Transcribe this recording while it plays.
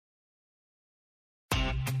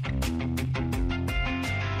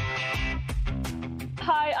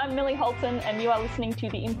Hi, I'm Millie Holten, and you are listening to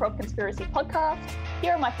the Improv Conspiracy Podcast.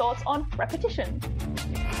 Here are my thoughts on repetition.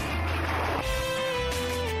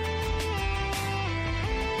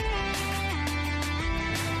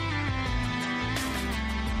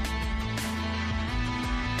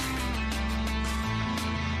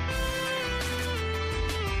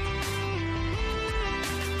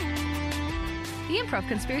 The Improv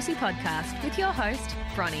Conspiracy Podcast with your host,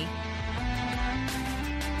 Bronnie.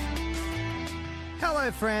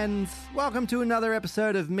 Hello, friends. Welcome to another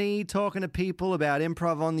episode of me talking to people about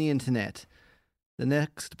improv on the internet. The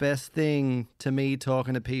next best thing to me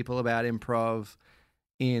talking to people about improv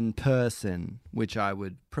in person, which I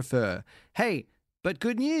would prefer. Hey, but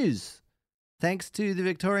good news. Thanks to the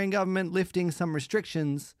Victorian government lifting some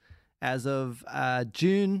restrictions, as of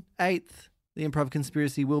June 8th, the Improv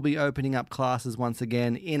Conspiracy will be opening up classes once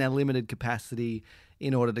again in a limited capacity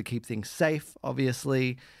in order to keep things safe,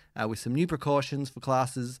 obviously, with some new precautions for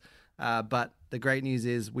classes. But the great news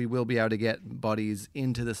is we will be able to get bodies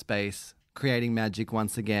into the space, creating magic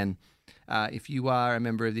once again. If you are a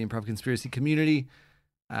member of the Improv Conspiracy community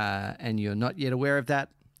and you're not yet aware of that,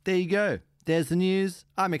 there you go. There's the news.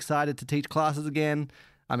 I'm excited to teach classes again.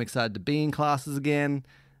 I'm excited to be in classes again.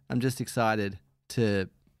 I'm just excited to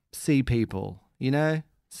see people,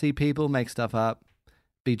 see people, make stuff up,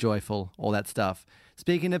 be joyful, all that stuff.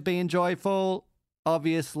 Speaking of being joyful,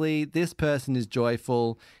 obviously this person is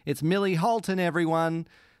joyful. It's Millie Holten, everyone.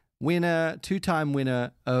 Winner, two-time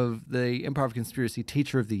winner of the Improv Conspiracy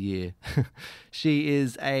Teacher of the Year. She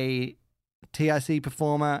is a TIC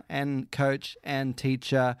performer and coach and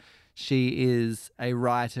teacher. She is a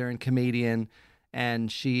writer and comedian,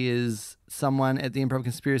 and she is someone at the Improv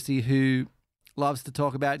Conspiracy who loves to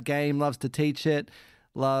talk about game, loves to teach it,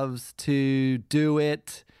 loves to do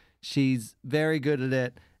it. She's very good at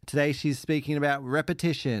it. Today she's speaking about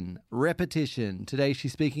repetition. Today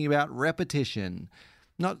she's speaking about repetition.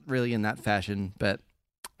 Not really in that fashion, but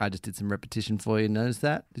I just did some repetition for you. Notice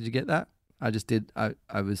that? Did you get that?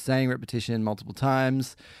 I was saying repetition multiple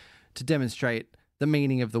times to demonstrate the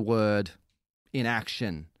meaning of the word in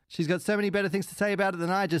action. She's got so many better things to say about it than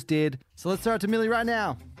I just did. So let's throw it to Millie right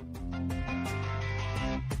now.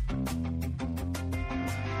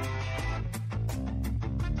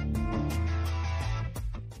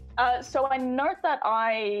 So I note that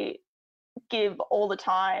I give all the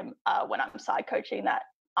time when I'm side coaching that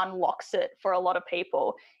unlocks it for a lot of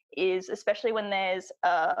people is especially when there's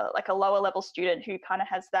like a lower level student who kind of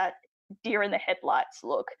has that deer in the headlights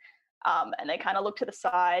look and they kind of look to the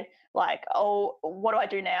side like, oh, what do I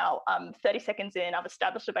do now? 30 seconds in, I've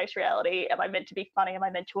established a base reality. Am I meant to be funny? Am I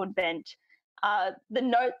meant to invent? The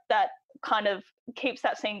note that kind of keeps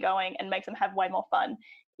that scene going and makes them have way more fun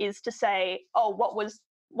is to say, oh,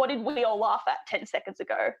 what did we all laugh at 10 seconds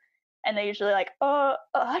ago? And they're usually like, I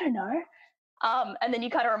don't know. And then you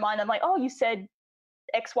kind of remind them like, oh, you said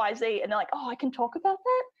X, Y, Z. And they're like, oh, I can talk about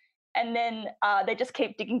that. And then they just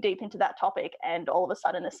keep digging deep into that topic. And all of a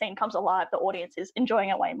sudden the scene comes alive. The audience is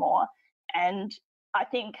enjoying it way more. And I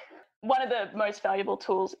think one of the most valuable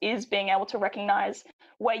tools is being able to recognize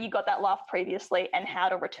where you got that laugh previously and how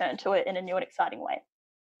to return to it in a new and exciting way.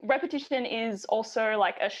 Repetition is also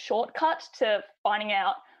like a shortcut to finding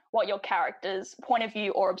out what your character's point of view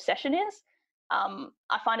or obsession is.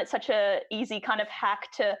 I find it such a easy kind of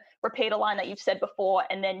hack to repeat a line that you've said before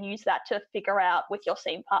and then use that to figure out with your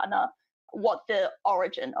scene partner what the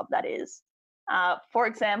origin of that is. For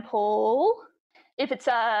example, if it's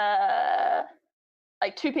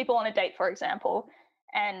like two people on a date, for example,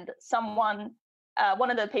 and one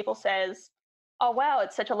of the people says, oh, wow,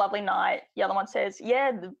 it's such a lovely night. The other one says,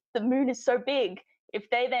 yeah, the moon is so big. If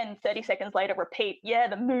they then 30 seconds later repeat, yeah,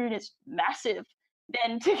 the moon is massive,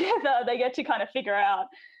 then together they get to kind of figure out,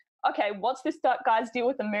 okay, what's this guy's deal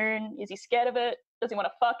with the moon? Is he scared of it? Does he want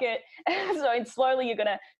to fuck it? So slowly you're going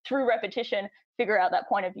to, through repetition, figure out that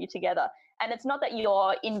point of view together. And it's not that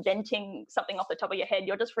you're inventing something off the top of your head.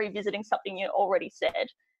 You're just revisiting something you already said.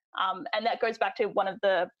 And that goes back to one of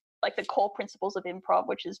the core principles of improv,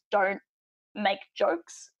 which is don't make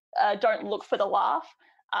jokes, don't look for the laugh,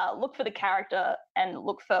 look for the character and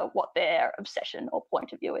look for what their obsession or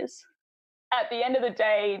point of view is. At the end of the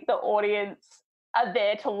day, the audience are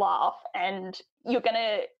there to laugh, and you're going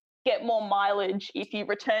to get more mileage if you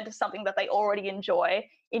return to something that they already enjoy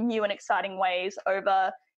in new and exciting ways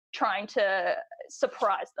over trying to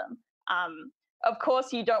surprise them. Of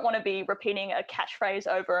course, you don't want to be repeating a catchphrase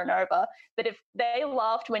over and over, but if they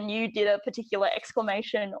laughed when you did a particular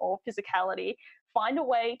exclamation or physicality, find a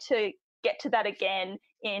way to get to that again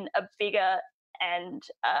in a bigger and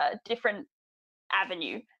different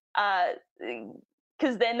avenue.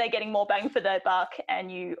 because then they're getting more bang for their buck,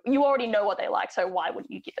 and you already know what they like, so why wouldn't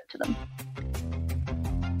you give it to them?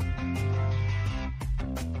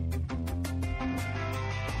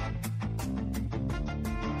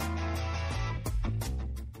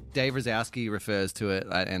 Dave Rosowski refers to it,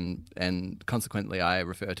 and consequently I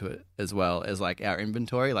refer to it as well, as like our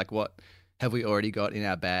inventory, like what have we already got in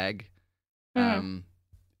our bag,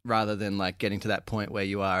 rather than like getting to that point where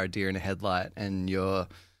you are a deer in a headlight and you're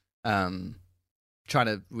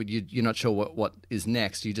you're not sure what is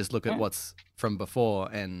next. You just look at what's from before,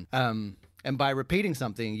 and by repeating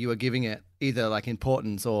something, you are giving it either like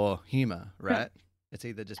importance or humor, right? It's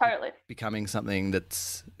either just becoming something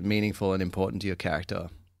that's meaningful and important to your character,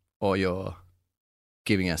 or you're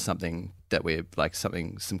giving us something that we're like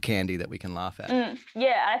some candy that we can laugh at.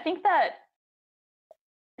 Yeah, I think that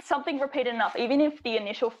something repeated enough, even if the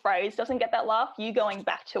initial phrase doesn't get that laugh, you going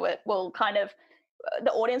back to it will kind of,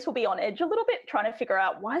 the audience will be on edge a little bit, trying to figure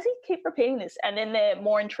out, why does he keep repeating this? And then they're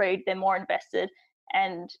more intrigued, they're more invested,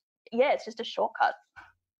 and yeah, it's just a shortcut.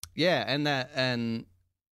 Yeah, and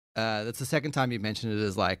that's the second time you've mentioned it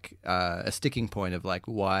as like a sticking point of like,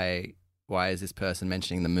 why is this person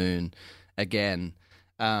mentioning the moon again?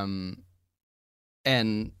 And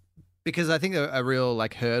because I think a real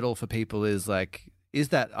like hurdle for people is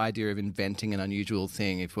that idea of inventing an unusual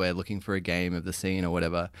thing. If we're looking for a game of the scene or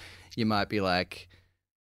whatever, you might be like,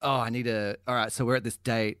 oh, all right, so we're at this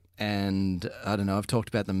date and I don't know, I've talked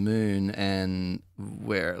about the moon and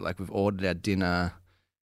we've ordered our dinner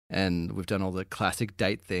and we've done all the classic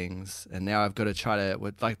date things, and now I've got to try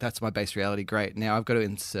to, like, that's my base reality. Great. Now I've got to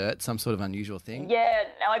insert some sort of unusual thing. Yeah.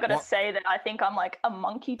 Now I got to say that I think I'm like a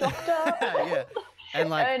monkey doctor. Yeah.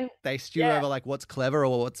 And they stew over like what's clever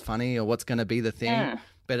or what's funny or what's going to be the thing.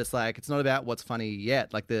 But it's like, it's not about what's funny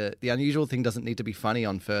yet. Like the unusual thing doesn't need to be funny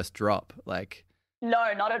on first drop. Like,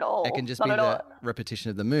 no, not at all. It can just be the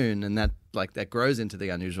repetition of the moon, and that grows into the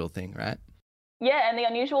unusual thing, right? Yeah, and the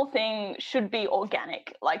unusual thing should be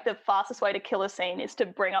organic. Like the fastest way to kill a scene is to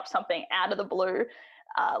bring up something out of the blue,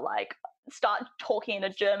 like start talking in a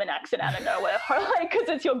German accent out of nowhere, like because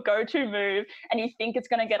it's your go-to move and you think it's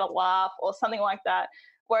going to get a laugh or something like that.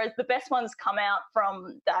 Whereas the best ones come out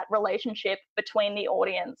from that relationship between the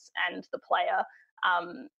audience and the player,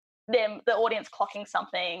 them the audience clocking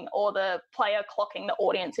something or the player clocking the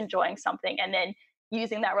audience enjoying something, and then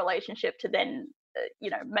using that relationship to then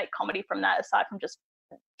make comedy from that, aside from just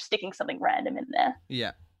sticking something random in there.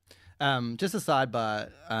 Yeah. Just a sidebar,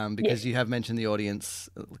 because you have mentioned the audience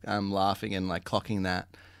laughing and like clocking that.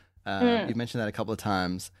 You've mentioned that a couple of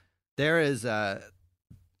times. There is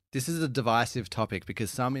this is a divisive topipe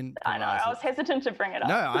because I know, I was hesitant to bring it up.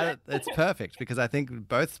 No, it's perfect because I think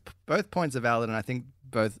both points are valid, and I think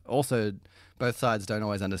both sides don't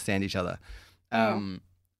always understand each other.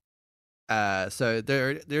 So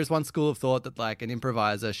there's one school of thought that like an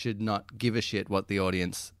improviser should not give a shit what the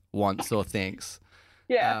audience wants or thinks.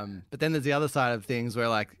 Yeah. But then there's the other side of things where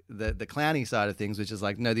like the clowny side of things, which is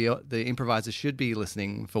like, no, the improviser should be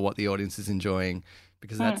listening for what the audience is enjoying,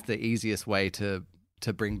 because that's the easiest way to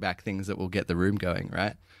bring back things that will get the room going,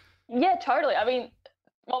 right? Yeah, totally. I mean,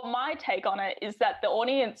 well, my take on it is that the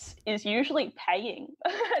audience is usually paying,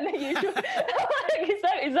 and they usually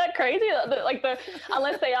is that crazy? Like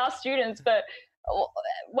unless they are students, but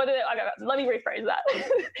let me rephrase that.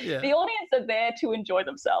 Yeah. The audience are there to enjoy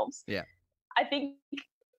themselves. Yeah. I think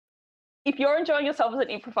if you're enjoying yourself as an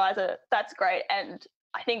improviser, that's great, and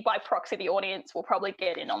I think by proxy the audience will probably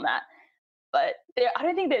get in on that. But I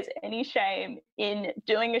don't think there's any shame in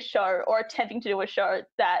doing a show or attempting to do a show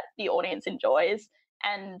that the audience enjoys,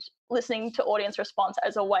 and listening to audience response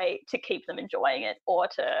as a way to keep them enjoying it or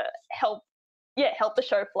to help the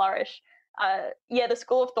show flourish. The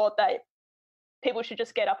school of thought that people should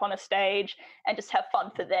just get up on a stage and just have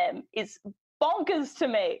fun for them is bonkers to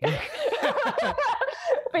me.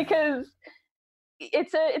 Because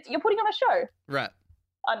it's you're putting on a show. Right.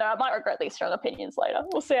 I know I might regret these strong opinions later.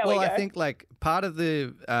 We'll see how we go. Well, I think like part of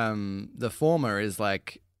the former is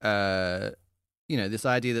like this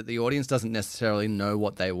idea that the audience doesn't necessarily know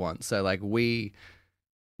what they want. So like we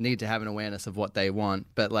need to have an awareness of what they want.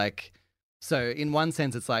 But like, so in one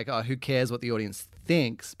sense, it's like, oh, who cares what the audience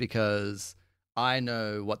thinks, because I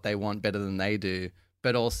know what they want better than they do.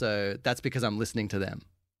 But also that's because I'm listening to them.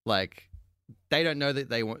 Like they don't know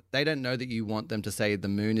that you want them to say the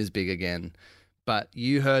moon is big again, but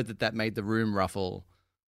you heard that made the room ruffle.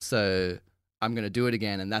 So I'm going to do it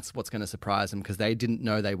again, and that's what's going to surprise them, because they didn't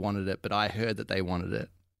know they wanted it, but I heard that they wanted it.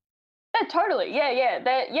 Yeah, totally. Yeah.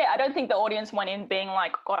 I don't think the audience went in being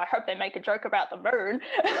like, God, I hope they make a joke about the moon.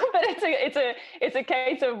 But it's a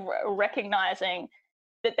case of recognizing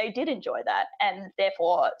that they did enjoy that, and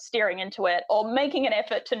therefore steering into it or making an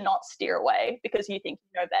effort to not steer away because you think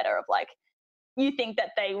you know better, of like, you think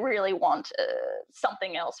that they really want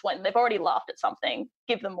something else when they've already laughed at something.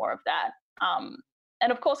 Give them more of that.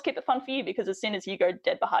 And of course, keep it fun for you, because as soon as you go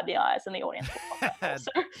dead behind the eyes, and the audience will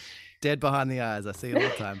also. Dead behind the eyes. I see it all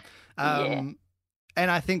the time. Yeah. And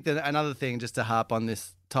I think that another thing, just to harp on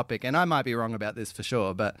this topic, and I might be wrong about this for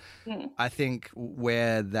sure, but I think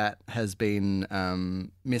where that has been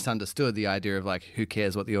misunderstood, the idea of like, who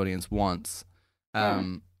cares what the audience wants,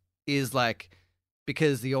 is like,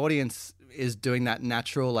 because the audience is doing that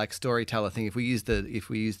natural like storyteller thing. If we use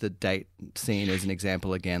the date scene as an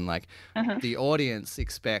example again, like the audience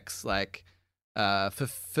expects like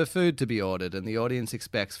for food to be ordered, and the audience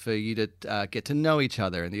expects for you to get to know each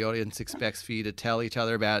other, and the audience expects for you to tell each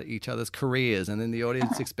other about each other's careers, and then the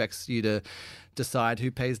audience expects you to decide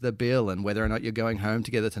who pays the bill and whether or not you're going home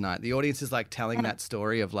together tonight. The audience is like telling that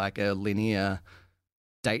story of like a linear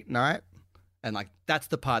date night, and like that's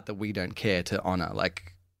the part that we don't care to honor,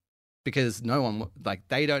 like, because no one, like,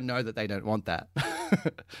 they don't know that they don't want that.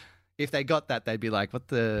 If they got that, they'd be like, what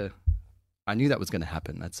the, I knew that was going to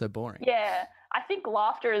happen. That's so boring. Yeah. I think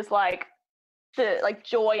laughter is like the like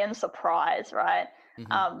joy and surprise, right?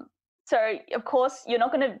 So of course you're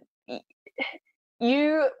not going to,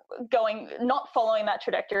 you going, not following that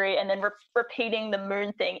trajectory and then repeating the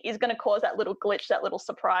moon thing is going to cause that little glitch, that little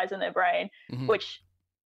surprise in their brain, which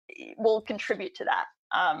will contribute to that.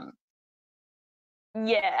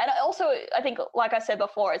 Yeah, and also I think, like I said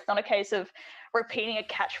before, it's not a case of repeating a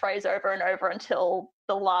catchphrase over and over until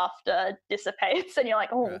the laughter dissipates and you're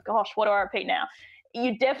like, oh gosh, what do I repeat now?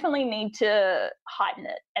 You definitely need to heighten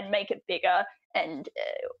it and make it bigger. And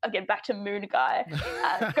again, back to Moon Guy,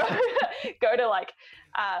 go to like,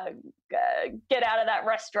 get out of that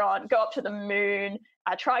restaurant, go up to the moon,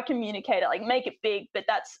 try communicate it, like make it big, but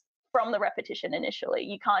that's from the repetition initially.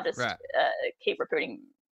 You can't just keep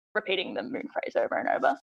repeating the moon phrase over and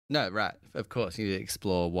over. No, right. Of course, you need to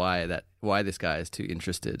explore why this guy is too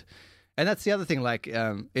interested. And that's the other thing, like,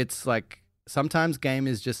 it's like sometimes game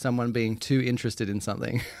is just someone being too interested in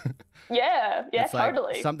something. Yeah, it's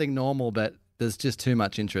totally. Like something normal, but there's just too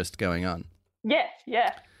much interest going on.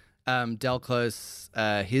 Yeah. Del Close,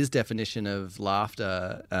 his definition of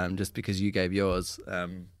laughter, just because you gave yours,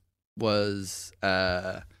 was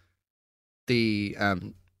the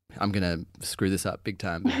I'm going to screw this up big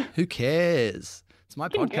time. Who cares? It's my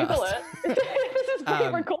podcast. Google it. This is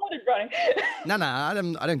being recorded, Ronnie. No,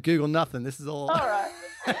 I don't Google nothing. This is all right.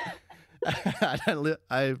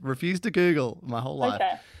 I refuse to Google my whole life.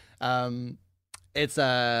 Okay. It's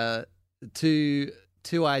two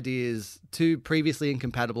ideas, two previously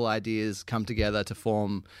incompatible ideas come together to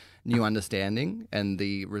form new understanding, and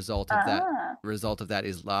the result of that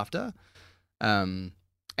is laughter.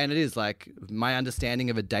 And it is like my understanding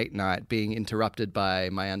of a date night being interrupted by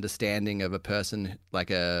my understanding of a person, like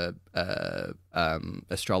a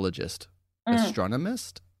astrologist,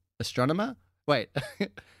 astronomer. Wait,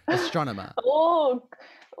 astronomer. Oh,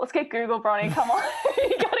 let's get Google, Bronny. Come on,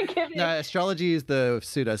 you gotta give me. No, astrology is the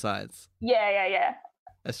pseudoscience. Yeah.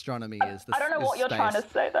 Astronomy is the. I don't know what you're trying to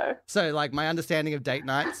say though. So, like my understanding of date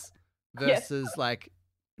nights versus like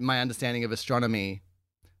my understanding of astronomy,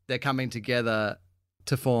 they're coming together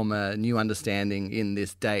to form a new understanding in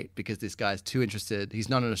this date, because this guy's too interested. He's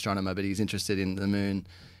not an astronomer, but he's interested in the moon,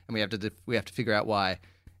 and we have to figure out why.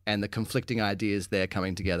 And the conflicting ideas there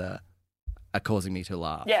coming together are causing me to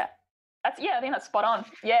laugh. Yeah, I think that's spot on.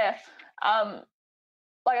 Yeah,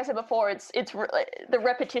 like I said before, it's the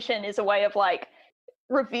repetition is a way of like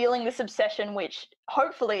revealing this obsession, which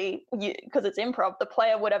hopefully, because it's improv, the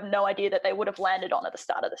player would have no idea that they would have landed on at the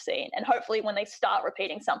start of the scene. And hopefully when they start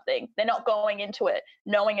repeating something, they're not going into it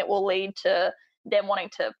knowing it will lead to them wanting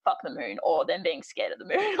to fuck the moon, or them being scared of the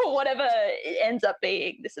moon, or whatever it ends up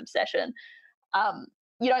being, this obsession.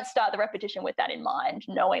 You don't start the repetition with that in mind,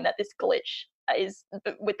 knowing that this glitch is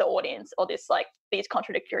with the audience, or this like these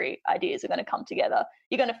contradictory ideas are going to come together.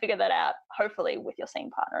 You're going to figure that out, hopefully, with your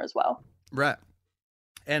scene partner as well. Right.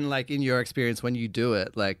 And like in your experience, when you do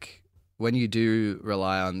it, like when you do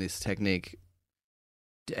rely on this technique,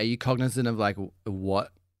 are you cognizant of like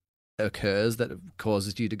what occurs that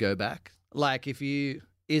causes you to go back? Like if you,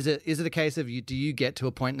 is it a case of do you get to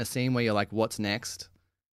a point in a scene where you're like, what's next?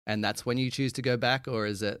 And that's when you choose to go back? Or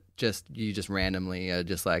is it just, you just randomly are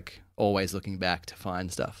just like always looking back to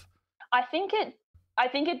find stuff? I think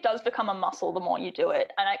it does become a muscle the more you do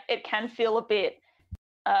it. And it can feel a bit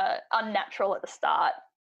unnatural at the start,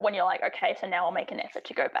 when you're like, okay, so now I'll make an effort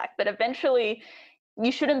to go back. But eventually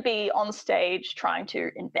you shouldn't be on stage trying to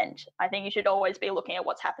invent. I think you should always be looking at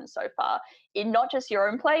what's happened so far in not just your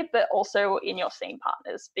own play, but also in your scene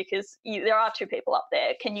partners, because there are two people up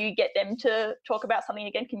there. Can you get them to talk about something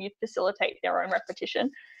again? Can you facilitate their own repetition?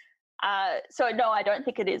 So no, I don't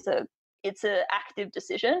think it's an active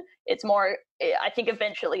decision. It's more, I think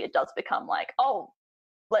eventually it does become like, oh,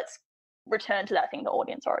 let's return to that thing the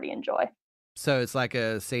audience already enjoy. So it's like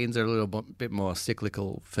scenes are a little bit more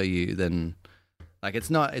cyclical for you than, like,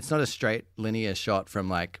 it's not a straight linear shot from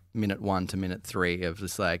like minute 1 to minute 3 of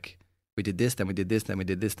just like, we did this, then we did this, then we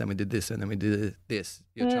did this, then we did this, and then we did this.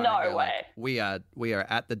 You're trying No to go, way. Like, we are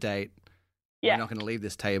at the date. Yeah. We're not going to leave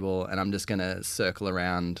this table, and I'm just going to circle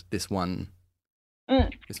around this one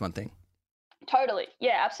thing. Totally.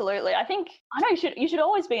 Yeah, absolutely. I know you should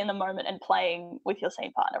always be in the moment and playing with your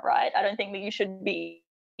scene partner, right? I don't think that you should be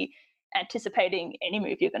anticipating any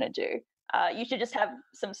move you're going to do. You should just have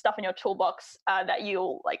some stuff in your toolbox that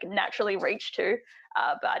you'll like naturally reach to,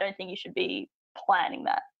 but I don't think you should be planning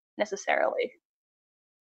that necessarily.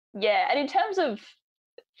 Yeah, and in terms of,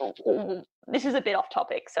 this is a bit off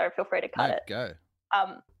topic, so feel free to cut it. Go.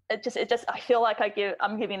 It just I feel like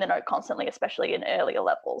I'm giving the note constantly, especially in earlier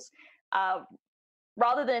levels.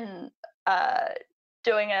 Rather than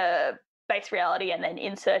doing a base reality and then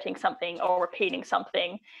inserting something or repeating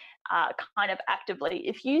something kind of actively,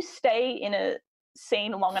 if you stay in a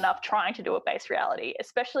scene long enough trying to do a base reality,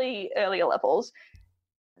 especially earlier levels,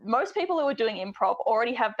 most people who are doing improv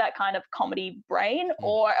already have that kind of comedy brain,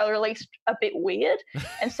 or are at least a bit weird,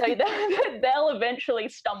 and so they'll eventually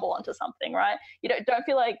stumble onto something, right? You don't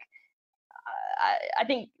feel like I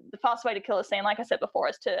think the fast way to kill a scene, like I said before,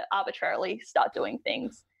 is to arbitrarily start doing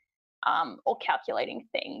things or calculating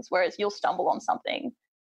things, whereas you'll stumble on something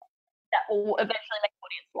that will eventually make the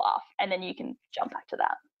audience laugh, and then you can jump back to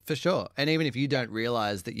that. For sure. And even if you don't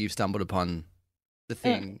realize that you've stumbled upon the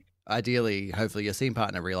thing, ideally, hopefully your scene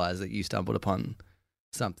partner realizes that you stumbled upon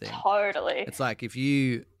something. Totally. It's like if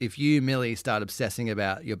you, Millie, start obsessing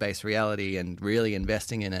about your base reality and really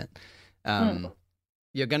investing in it,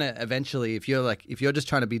 you're going to eventually, if you're just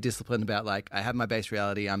trying to be disciplined about, like, I have my base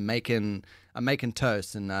reality, I'm making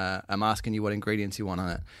toast, and I'm asking you what ingredients you want on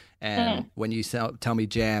it. And when you tell me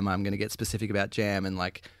jam, I'm going to get specific about jam. And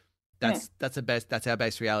like, that's our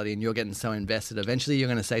base reality. And you're getting so invested. Eventually you're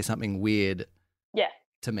going to say something weird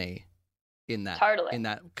to me in that. Totally. In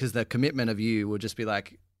that, because the commitment of you will just be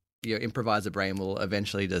like, your improviser brain will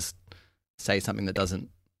eventually just say something that doesn't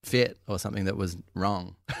fit or something that was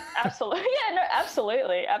wrong. Absolutely. Yeah, no,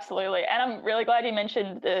 absolutely. Absolutely. And I'm really glad you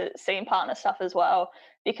mentioned the scene partner stuff as well,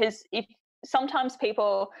 because if sometimes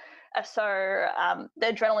people are so, the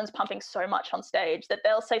adrenaline's pumping so much on stage that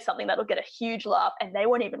they'll say something that'll get a huge laugh and they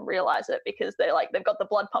won't even realize it, because they've got the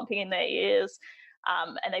blood pumping in their ears.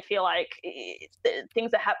 And they feel like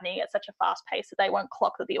things are happening at such a fast pace that they won't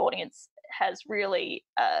clock that the audience has really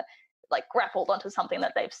grappled onto something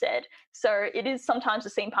that they've said. So it is sometimes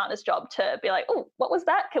the scene partner's job to be like, oh, what was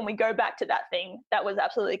that? Can we go back to that thing that was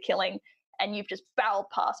absolutely killing and you've just barreled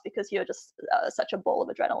past because you're just such a ball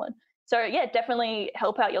of adrenaline. So yeah, definitely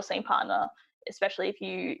help out your scene partner, especially if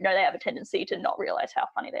you know they have a tendency to not realize how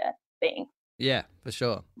funny they're being. Yeah, for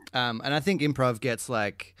sure. And I think improv gets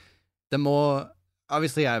like, the more,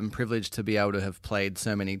 obviously I'm privileged to be able to have played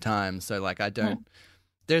so many times. So like I don't,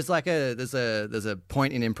 there's a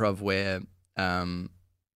point in improv where,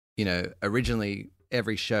 originally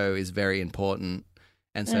every show is very important.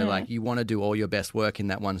 And so like you want to do all your best work in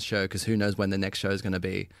that one show, because who knows when the next show is going to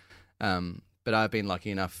be. But I've been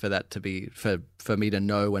lucky enough for that to be, for me to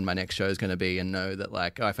know when my next show is going to be, and know that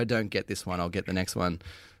like, oh, if I don't get this one, I'll get the next one.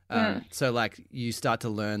 So like you start to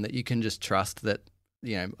learn that you can just trust that,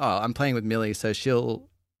 I'm playing with Millie, so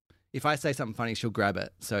if I say something funny, she'll grab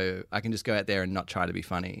it. So I can just go out there and not try to be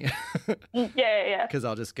funny. Yeah. Because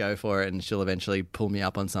I'll just go for it and she'll eventually pull me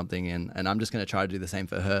up on something, and I'm just going to try to do the same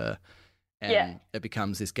for her. And it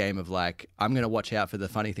becomes this game of like, I'm going to watch out for the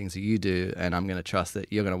funny things that you do, and I'm going to trust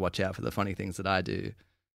that you're going to watch out for the funny things that I do.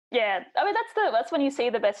 Yeah. I mean, that's when you see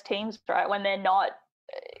the best teams, right? When they're not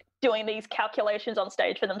doing these calculations on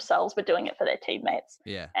stage for themselves, but doing it for their teammates.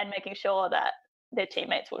 Yeah. And making sure that their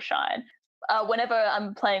teammates will shine. Whenever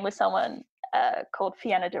I'm playing with someone called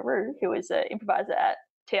Fiona DeRue, who is an improviser at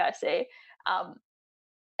TIC,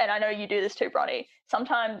 and I know you do this too, Bronnie,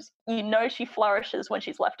 sometimes she flourishes when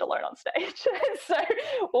she's left alone on stage. So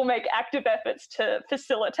we'll make active efforts to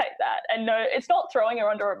facilitate that. And no, it's not throwing her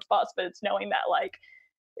under a bus, but it's knowing that like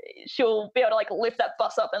she'll be able to like lift that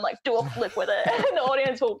bus up and like do a flip with it, and the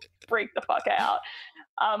audience will freak the fuck out.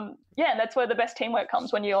 And that's where the best teamwork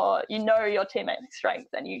comes, when you know your teammate's strength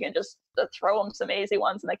and you can just throw them some easy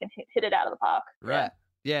ones and they can hit it out of the park. Right.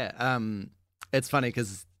 Yeah, it's funny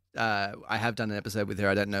because I have done an episode with her.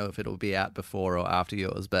 I don't know if it'll be out before or after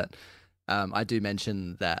yours, but I do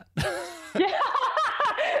mention that. Yeah.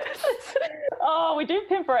 Oh, we do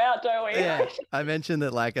pimp her out, don't we? Yeah, I mentioned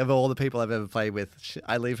that, like, of all the people I've ever played with,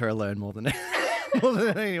 I leave her alone more than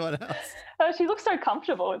anyone else. Oh, she looks so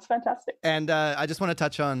comfortable. It's fantastic. And I just want to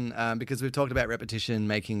touch on, because we've talked about repetition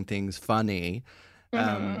making things funny,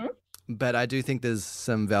 but I do think there's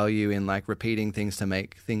some value in, like, repeating things to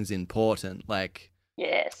make things important. Like,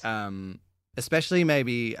 yes, especially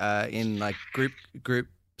maybe in, like, group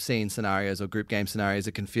scene scenarios or group game scenarios,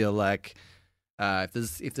 it can feel like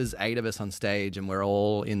if there's 8 of us on stage and we're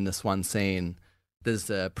all in this one scene, there's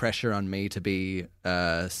a pressure on me to be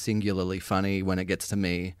singularly funny when it gets to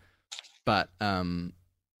me. But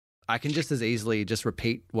I can just as easily just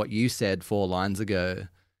repeat what you said 4 lines ago.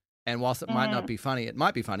 And whilst it might not be funny, it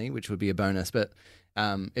might be funny, which would be a bonus, but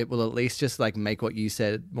it will at least just, like, make what you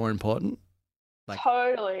said more important. Like,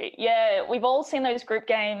 totally. Yeah, we've all seen those group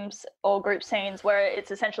games or group scenes where it's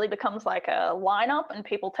essentially becomes like a lineup and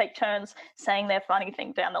people take turns saying their funny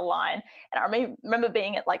thing down the line. And I remember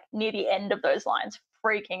being at, like, near the end of those lines,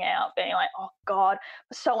 freaking out, being like, oh God,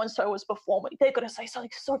 so-and-so was before me. They're going to say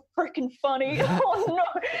something so freaking funny. Oh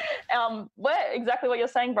no. Exactly what you're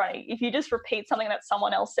saying, Bronnie. If you just repeat something that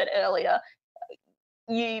someone else said earlier,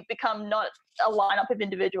 you become not a lineup of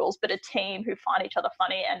individuals, but a team who find each other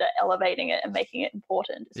funny and are elevating it and making it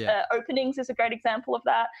important. Yeah. Openings is a great example of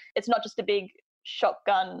that. It's not just a big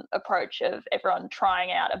shotgun approach of everyone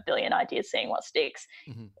trying out a billion ideas, seeing what sticks.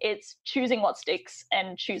 It's choosing what sticks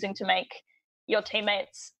and choosing to make your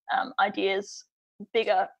teammates' ideas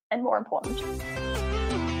bigger and more important.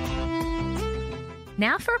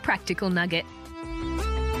 Now for a practical nugget.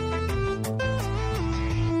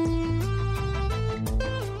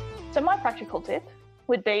 So my practical tip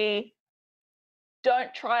would be,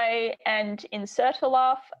 don't try and insert a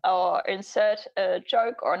laugh or insert a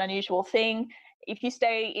joke or an unusual thing. If you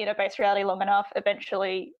stay in a base reality long enough,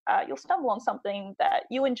 eventually you'll stumble on something that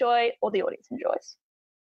you enjoy or the audience enjoys.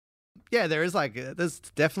 Yeah, there's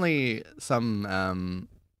definitely some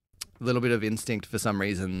little bit of instinct for some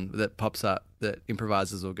reason that pops up that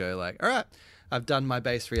improvisers will go like, all right, I've done my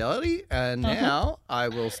base reality and now I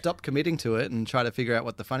will stop committing to it and try to figure out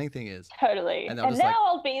what the funny thing is. Totally. And now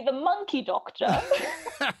I'll be the monkey doctor.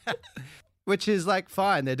 Which is, like,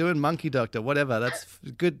 fine. They're doing monkey doctor, whatever. That's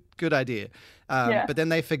good idea. But then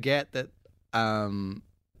they forget that,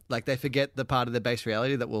 they forget the part of the base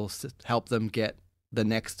reality that will help them get the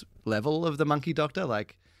next level of the monkey doctor.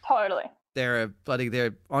 Like, totally. They're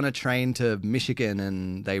on a train to Michigan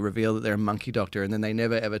and they reveal that they're a monkey doctor, and then they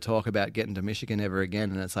never ever talk about getting to Michigan ever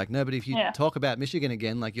again. And it's like, no, but if you talk about Michigan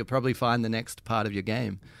again, like, you'll probably find the next part of your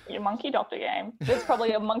game. Your monkey doctor game. There's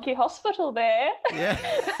probably a monkey hospital there. Yeah.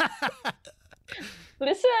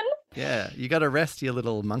 Listen. Yeah, you got to rest your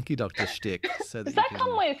little monkey doctor shtick. Does that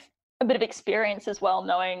come with a bit of experience as well,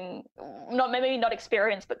 knowing, maybe not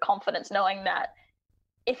experience, but confidence, knowing that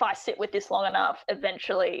if I sit with this long enough,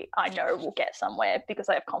 eventually I know we'll get somewhere because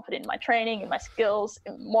I have confidence in my training, in my skills,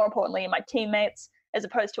 and more importantly, in my teammates, as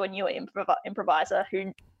opposed to a newer improviser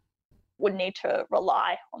who would need to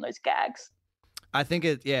rely on those gags. I think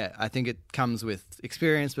it comes with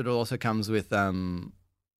experience, but it also comes with,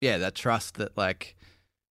 that trust that, like,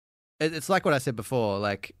 it's like what I said before,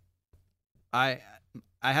 like, I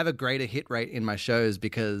have a greater hit rate in my shows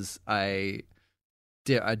because I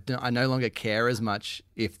no longer care as much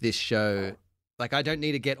if this show, like, I don't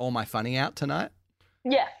need to get all my funny out tonight.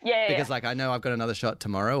 Yeah. Because, like, I know I've got another shot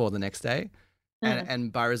tomorrow or the next day.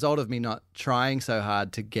 And by result of me not trying so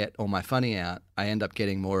hard to get all my funny out, I end up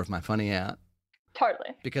getting more of my funny out.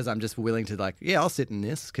 Totally. Because I'm just willing to, like, I'll sit in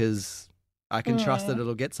this because I can trust that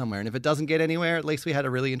it'll get somewhere. And if it doesn't get anywhere, at least we had a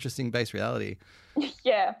really interesting base reality.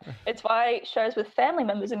 Yeah. It's why shows with family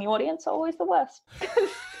members in the audience are always the worst.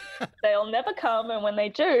 They'll never come, and when they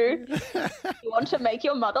do, you want to make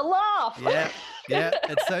your mother laugh. Yeah,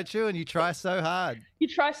 it's so true, and you try so hard.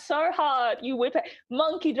 You whip it.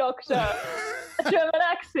 Monkey doctor, German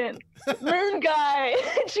accent, moon guy.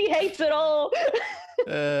 She hates it all.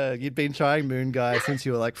 You'd been trying moon guy since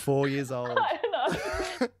you were like 4 years old. I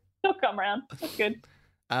know. She'll come around. That's good.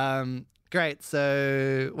 Great.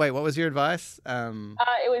 So, wait, what was your advice?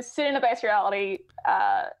 It was sit in a base reality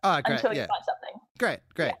until you find something. Great.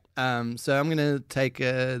 Yeah. So I'm going to take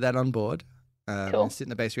that on board. Cool. Sit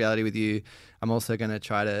in a base reality with you. I'm also going to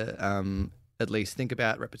try to at least think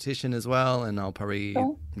about repetition as well, and I'll probably,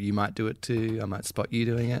 you might do it too. I might spot you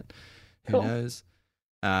doing it. Who knows?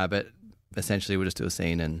 But essentially we'll just do a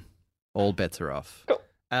scene and all bets are off. Cool.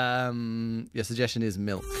 Your suggestion is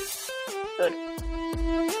milk. Good.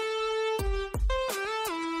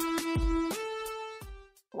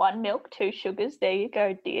 1 milk, 2 sugars. There you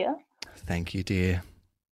go, dear. Thank you, dear.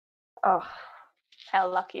 Oh, how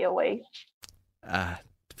lucky are we?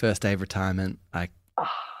 First day of retirement. I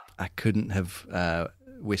Oh, couldn't have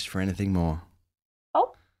wished for anything more.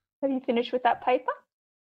 oh, have you finished with that paper?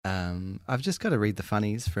 I've just got to read the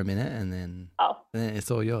funnies for a minute, and then it's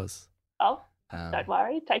all yours. Oh, don't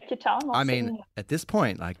worry. Take your time. I mean, at this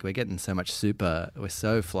point, like, we're getting so much super. We're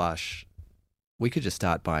so flush. We could just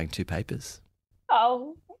start buying 2 papers.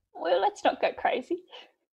 Oh, well, let's not go crazy.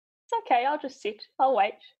 It's okay. I'll just sit. I'll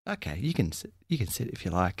wait. Okay, you can sit if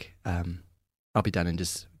you like. I'll be done in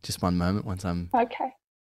just 1 moment once I'm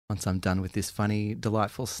done with this funny,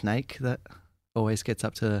 delightful snake that always gets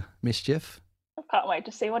up to mischief. I can't wait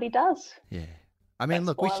to see what he does. Yeah. I mean,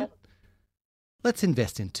 look, let's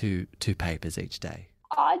invest in two papers each day.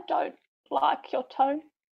 I don't like your tone.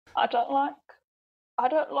 I don't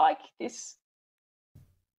like this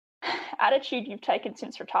attitude you've taken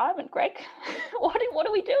since retirement, Greg. What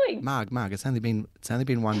are we doing? Marg, it's only been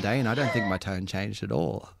 1 day, and I don't think my tone changed at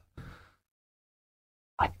all.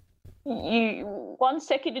 You 1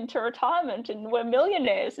 second into retirement and we're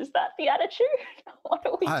millionaires. Is that the attitude? What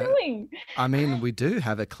are we doing? I mean, we do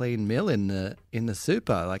have a clean mill in the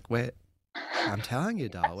super. Like, I'm telling you,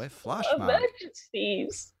 doll, we're flush, Marg.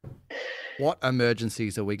 Emergencies. What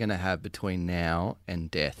emergencies are we going to have between now and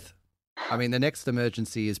death? I mean, the next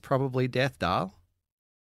emergency is probably death, doll.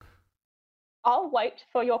 I'll wait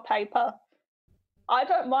for your paper. I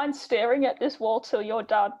don't mind staring at this wall till you're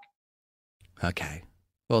done. Okay.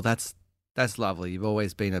 Well, that's lovely. You've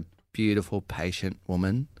always been a beautiful, patient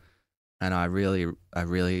woman, and I really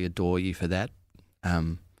adore you for that.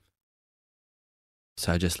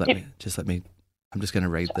 So just let me. I'm just going to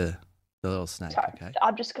read the little snake. Sorry, okay.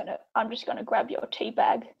 I'm just gonna grab your tea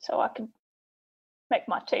bag so I can make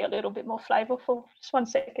my tea a little bit more flavourful. Just 1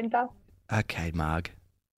 second, Dale. Okay, Marg.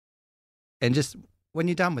 And just when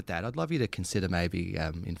you're done with that, I'd love you to consider maybe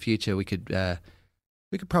in future we could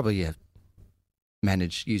probably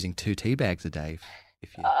manage using 2 tea bags a day.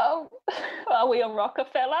 If you. Oh, are we a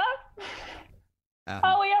Rockefeller?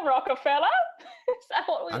 Are we a Rockefeller? Is that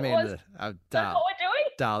what we? Is that what we're doing?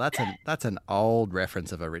 Dal, that's an old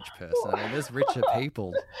reference of a rich person. I mean, there's richer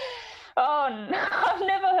people. Oh, no, I've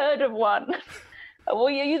never heard of one.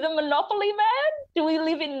 Were you the Monopoly man? Do we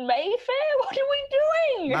live in Mayfair? What are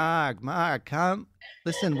we doing? Marg, come.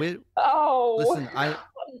 Listen, Listen, I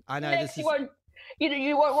know Next, this is.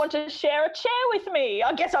 You won't want to share a chair with me.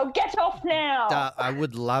 I guess I'll get off now. I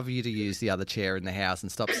would love you to use the other chair in the house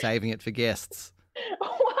and stop saving it for guests.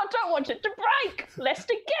 I don't want it to break,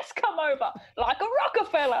 lest a guest come over, like a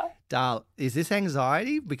Rockefeller. Dal, is this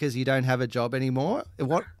anxiety because you don't have a job anymore?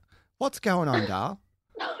 What's going on, Dal?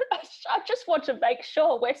 I just want to make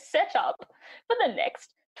sure we're set up for the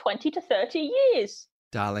next 20 to 30 years.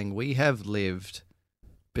 Darling, we have lived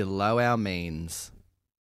below our means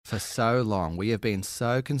for so long. We have been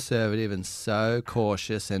so conservative and so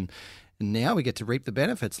cautious, and now we get to reap the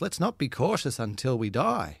benefits. Let's not be cautious until we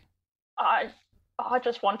die. I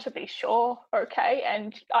just want to be sure, okay?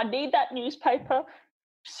 And I need that newspaper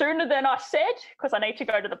sooner than I said because I need to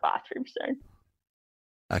go to the bathroom soon.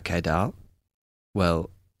 Okay, Dal.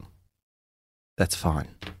 Well, that's fine,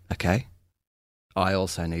 okay? I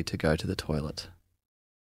also need to go to the toilet.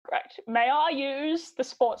 Great. May I use the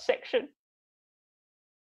sports section?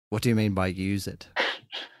 What do you mean by use it?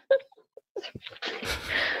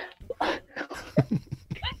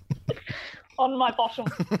 On my bottom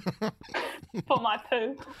for my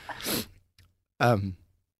poo.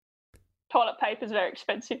 Toilet paper is very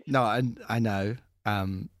expensive. No, I know.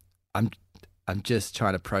 I'm just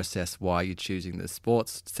trying to process why you're choosing the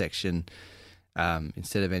sports section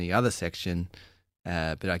instead of any other section.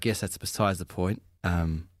 But I guess that's besides the point.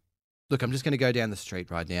 Look, I'm just going to go down the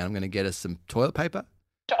street right now. I'm going to get us some toilet paper.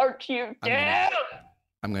 Don't you dare!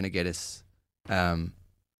 I'm going to get us. Another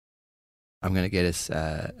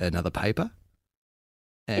paper.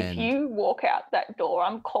 And if you walk out that door,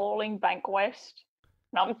 I'm calling Bank West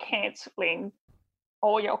and I'm cancelling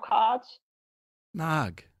all your cards.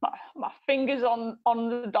 Marg. My finger's on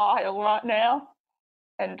the dial right now,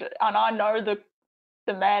 and I know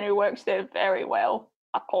the man who works there very well.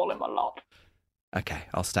 I call him a lot. Okay,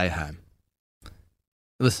 I'll stay home.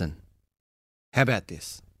 Listen, how about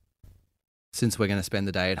this? Since we're going to spend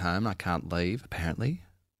the day at home, I can't leave, apparently.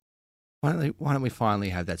 Why don't we finally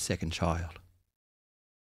have that second child?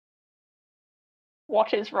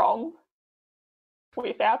 What is wrong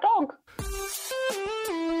with our dog?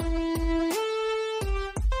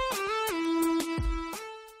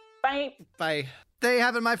 Bye. There you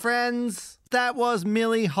have it, my friends. That was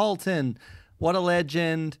Millie Holten. What a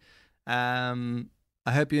legend. I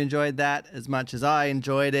I hope you enjoyed that as much as I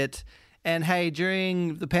enjoyed it. And hey,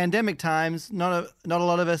 during the pandemic times, not a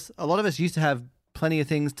lot of us used to have plenty of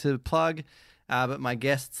things to plug, but my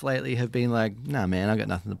guests lately have been like, nah, man, I got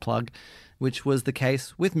nothing to plug, which was the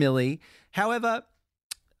case with Millie. However,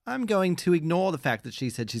 I'm going to ignore the fact that she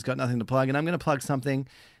said she's got nothing to plug, and I'm going to plug something.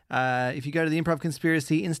 If you go to the Improv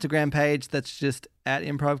Conspiracy Instagram page, that's just at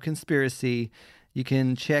Improv Conspiracy, you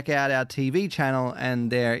can check out our TV channel,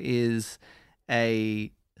 and there is a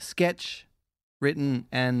sketch written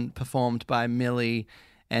and performed by Millie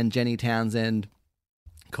and Jenny Townsend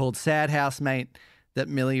called Sad Housemate that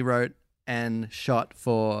Millie wrote and shot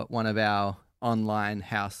for one of our online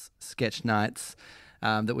house sketch nights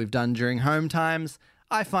that we've done during home times.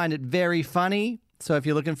 I find it very funny, so if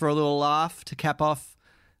you're looking for a little laugh to cap off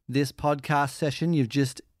this podcast session you've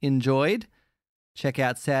just enjoyed, check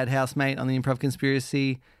out Sad Housemate on the Improv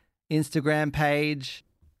Conspiracy Instagram page.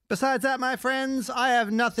 Besides that, my friends, I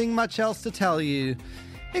have nothing much else to tell you,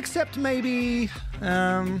 except maybe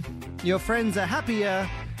your friends are happier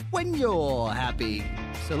when you're happy.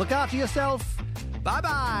 So look after yourself.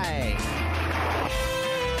 Bye-bye.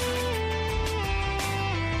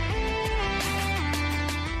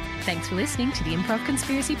 Thanks for listening to the Improv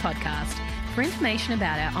Conspiracy Podcast. For information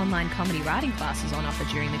about our online comedy writing classes on offer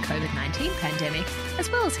during the COVID-19 pandemic,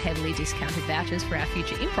 as well as heavily discounted vouchers for our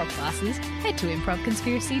future improv classes, head to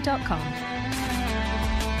improvconspiracy.com.